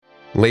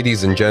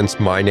Ladies and gents,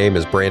 my name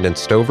is Brandon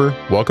Stover.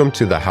 Welcome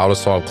to the How to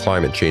Solve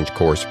Climate Change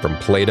course from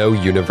Plato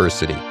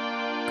University.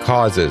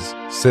 Causes,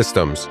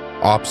 systems,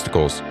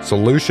 obstacles,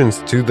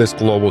 solutions to this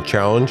global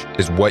challenge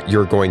is what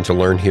you're going to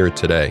learn here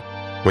today.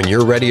 When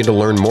you're ready to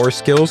learn more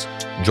skills,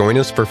 join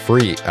us for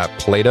free at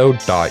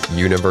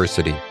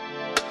plato.university.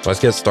 Let's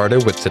get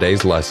started with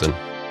today's lesson.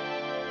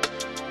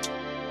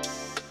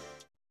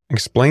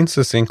 Explain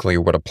succinctly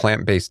what a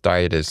plant-based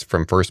diet is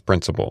from first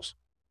principles.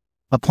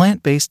 A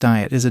plant-based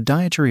diet is a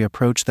dietary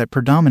approach that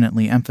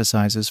predominantly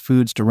emphasizes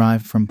foods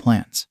derived from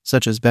plants,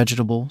 such as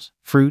vegetables,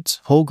 fruits,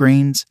 whole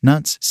grains,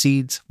 nuts,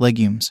 seeds,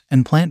 legumes,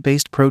 and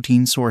plant-based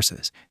protein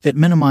sources. It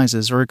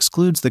minimizes or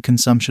excludes the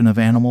consumption of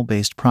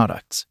animal-based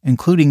products,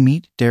 including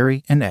meat,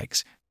 dairy, and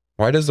eggs.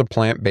 Why does a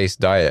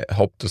plant-based diet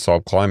help to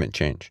solve climate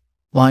change?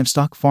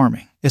 Livestock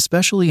farming,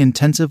 especially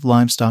intensive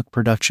livestock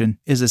production,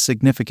 is a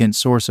significant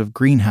source of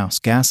greenhouse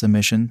gas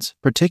emissions,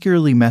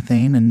 particularly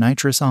methane and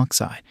nitrous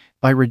oxide.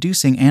 By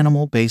reducing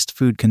animal-based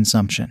food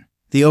consumption,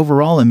 the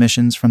overall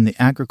emissions from the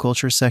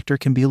agriculture sector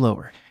can be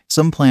lowered.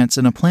 Some plants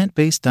in a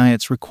plant-based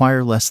diets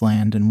require less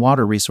land and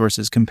water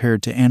resources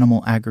compared to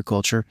animal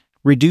agriculture,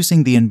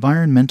 reducing the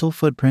environmental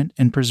footprint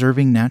and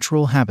preserving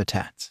natural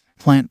habitats.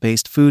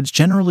 Plant-based foods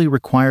generally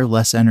require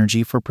less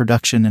energy for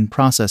production and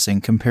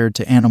processing compared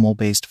to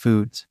animal-based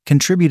foods,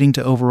 contributing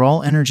to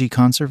overall energy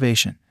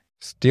conservation.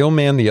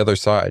 Steelman the other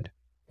side.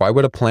 Why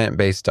would a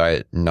plant-based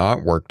diet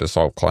not work to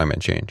solve climate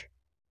change?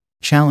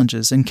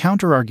 Challenges and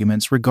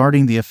counterarguments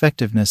regarding the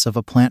effectiveness of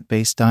a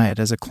plant-based diet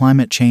as a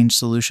climate change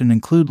solution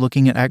include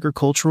looking at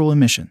agricultural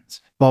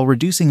emissions. While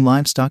reducing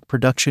livestock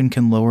production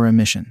can lower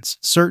emissions,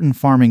 certain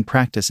farming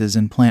practices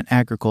in plant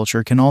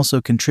agriculture can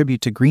also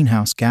contribute to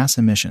greenhouse gas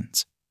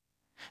emissions,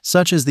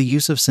 such as the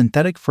use of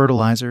synthetic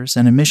fertilizers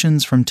and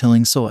emissions from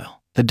tilling soil.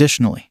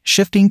 Additionally,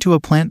 shifting to a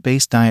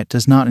plant-based diet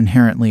does not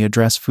inherently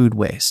address food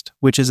waste,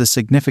 which is a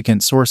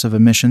significant source of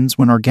emissions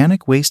when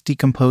organic waste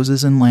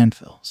decomposes in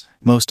landfills.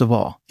 Most of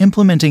all,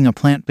 implementing a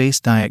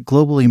plant-based diet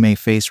globally may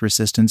face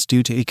resistance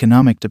due to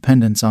economic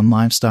dependence on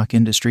livestock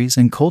industries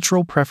and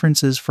cultural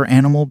preferences for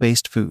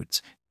animal-based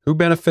foods. Who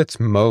benefits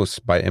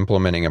most by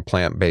implementing a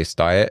plant-based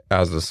diet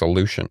as a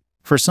solution?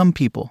 For some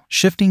people,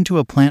 shifting to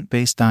a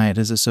plant-based diet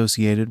is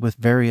associated with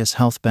various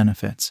health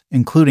benefits,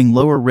 including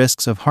lower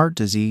risks of heart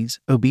disease,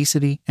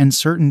 obesity, and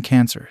certain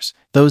cancers.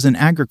 Those in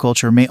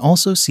agriculture may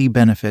also see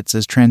benefits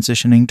as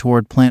transitioning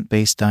toward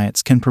plant-based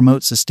diets can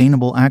promote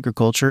sustainable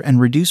agriculture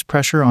and reduce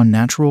pressure on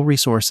natural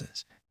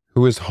resources.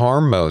 Who is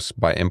harmed most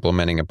by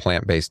implementing a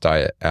plant-based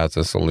diet as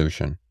a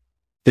solution?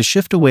 The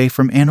shift away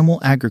from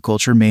animal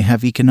agriculture may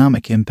have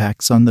economic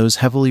impacts on those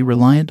heavily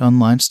reliant on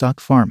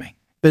livestock farming.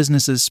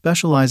 Businesses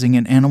specializing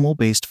in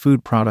animal-based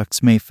food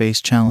products may face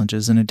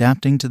challenges in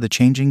adapting to the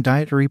changing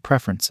dietary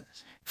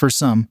preferences. For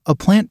some, a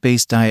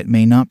plant-based diet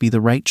may not be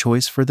the right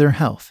choice for their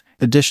health.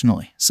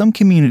 Additionally, some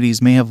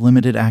communities may have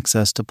limited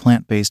access to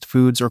plant-based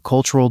foods or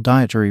cultural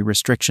dietary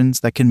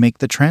restrictions that can make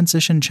the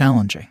transition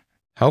challenging.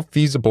 How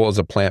feasible is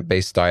a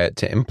plant-based diet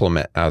to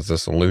implement as a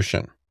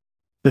solution?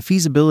 The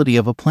feasibility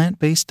of a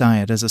plant-based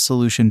diet as a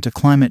solution to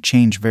climate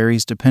change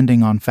varies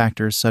depending on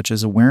factors such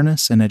as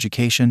awareness and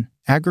education,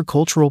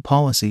 agricultural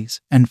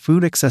policies, and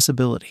food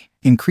accessibility.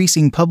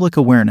 Increasing public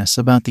awareness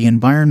about the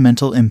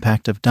environmental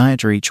impact of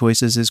dietary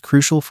choices is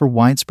crucial for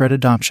widespread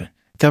adoption.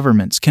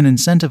 Governments can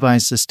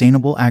incentivize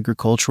sustainable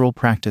agricultural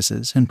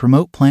practices and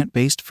promote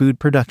plant-based food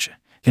production.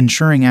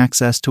 Ensuring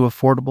access to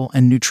affordable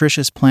and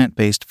nutritious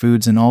plant-based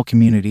foods in all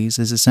communities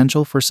is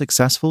essential for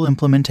successful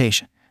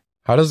implementation.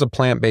 How does a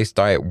plant-based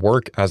diet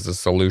work as a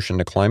solution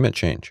to climate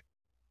change?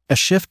 A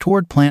shift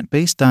toward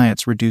plant-based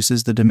diets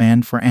reduces the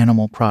demand for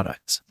animal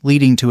products,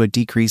 leading to a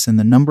decrease in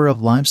the number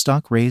of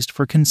livestock raised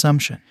for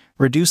consumption.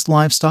 Reduced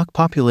livestock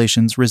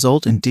populations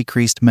result in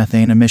decreased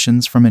methane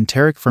emissions from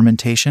enteric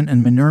fermentation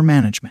and manure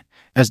management.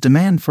 As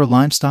demand for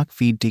livestock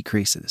feed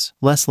decreases,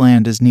 less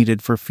land is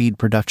needed for feed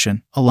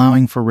production,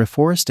 allowing for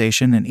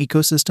reforestation and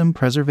ecosystem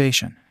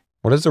preservation.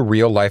 What is a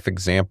real-life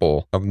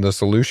example of the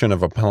solution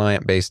of a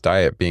plant-based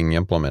diet being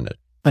implemented?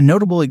 A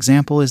notable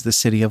example is the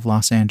city of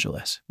Los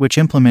Angeles, which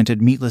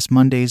implemented Meatless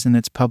Mondays in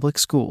its public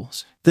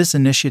schools. This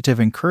initiative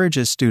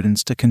encourages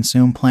students to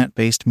consume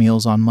plant-based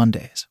meals on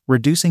Mondays,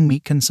 reducing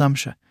meat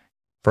consumption.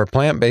 For a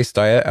plant-based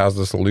diet as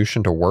a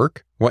solution to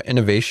work, what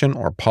innovation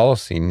or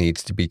policy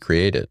needs to be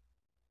created?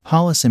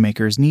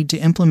 Policymakers need to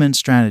implement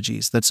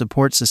strategies that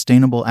support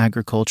sustainable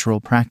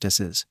agricultural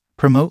practices,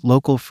 promote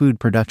local food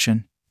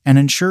production, and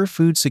ensure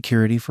food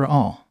security for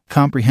all.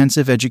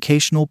 Comprehensive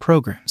educational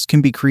programs can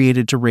be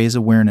created to raise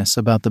awareness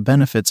about the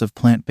benefits of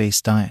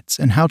plant-based diets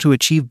and how to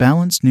achieve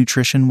balanced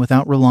nutrition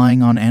without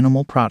relying on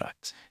animal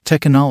products.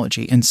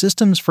 Technology and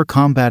systems for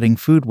combating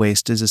food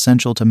waste is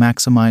essential to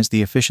maximize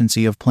the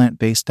efficiency of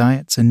plant-based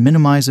diets and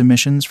minimize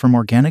emissions from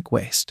organic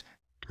waste.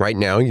 Right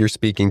now, you're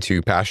speaking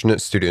to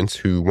passionate students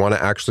who want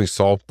to actually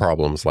solve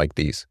problems like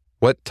these.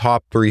 What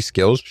top 3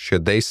 skills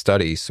should they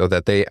study so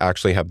that they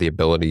actually have the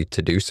ability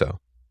to do so?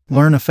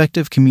 Learn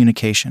effective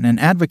communication and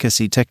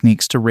advocacy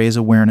techniques to raise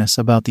awareness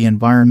about the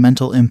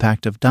environmental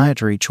impact of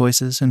dietary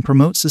choices and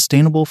promote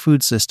sustainable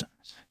food systems.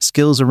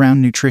 Skills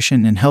around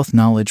nutrition and health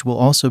knowledge will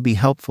also be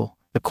helpful.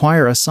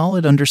 Acquire a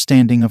solid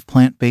understanding of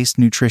plant-based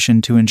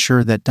nutrition to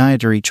ensure that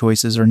dietary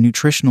choices are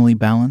nutritionally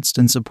balanced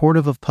and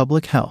supportive of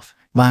public health.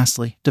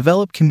 Lastly,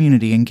 develop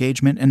community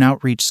engagement and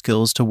outreach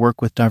skills to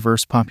work with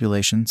diverse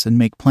populations and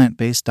make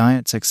plant-based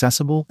diets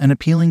accessible and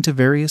appealing to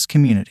various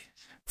communities.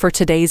 For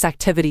today's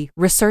activity,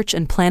 research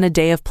and plan a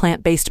day of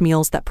plant-based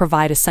meals that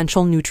provide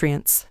essential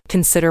nutrients.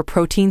 Consider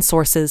protein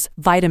sources,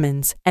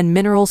 vitamins, and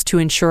minerals to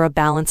ensure a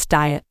balanced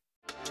diet.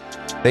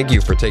 Thank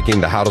you for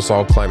taking the How to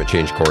Solve Climate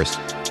Change course.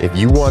 If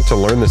you want to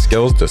learn the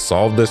skills to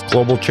solve this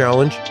global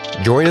challenge,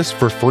 join us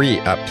for free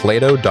at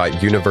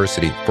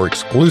plato.university for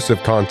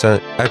exclusive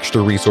content,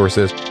 extra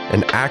resources,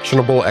 and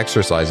actionable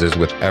exercises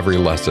with every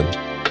lesson.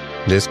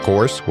 This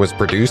course was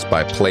produced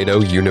by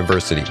Plato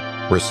University,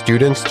 where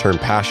students turn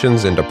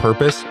passions into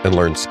purpose and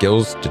learn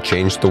skills to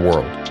change the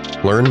world.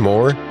 Learn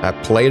more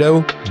at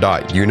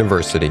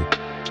plato.university.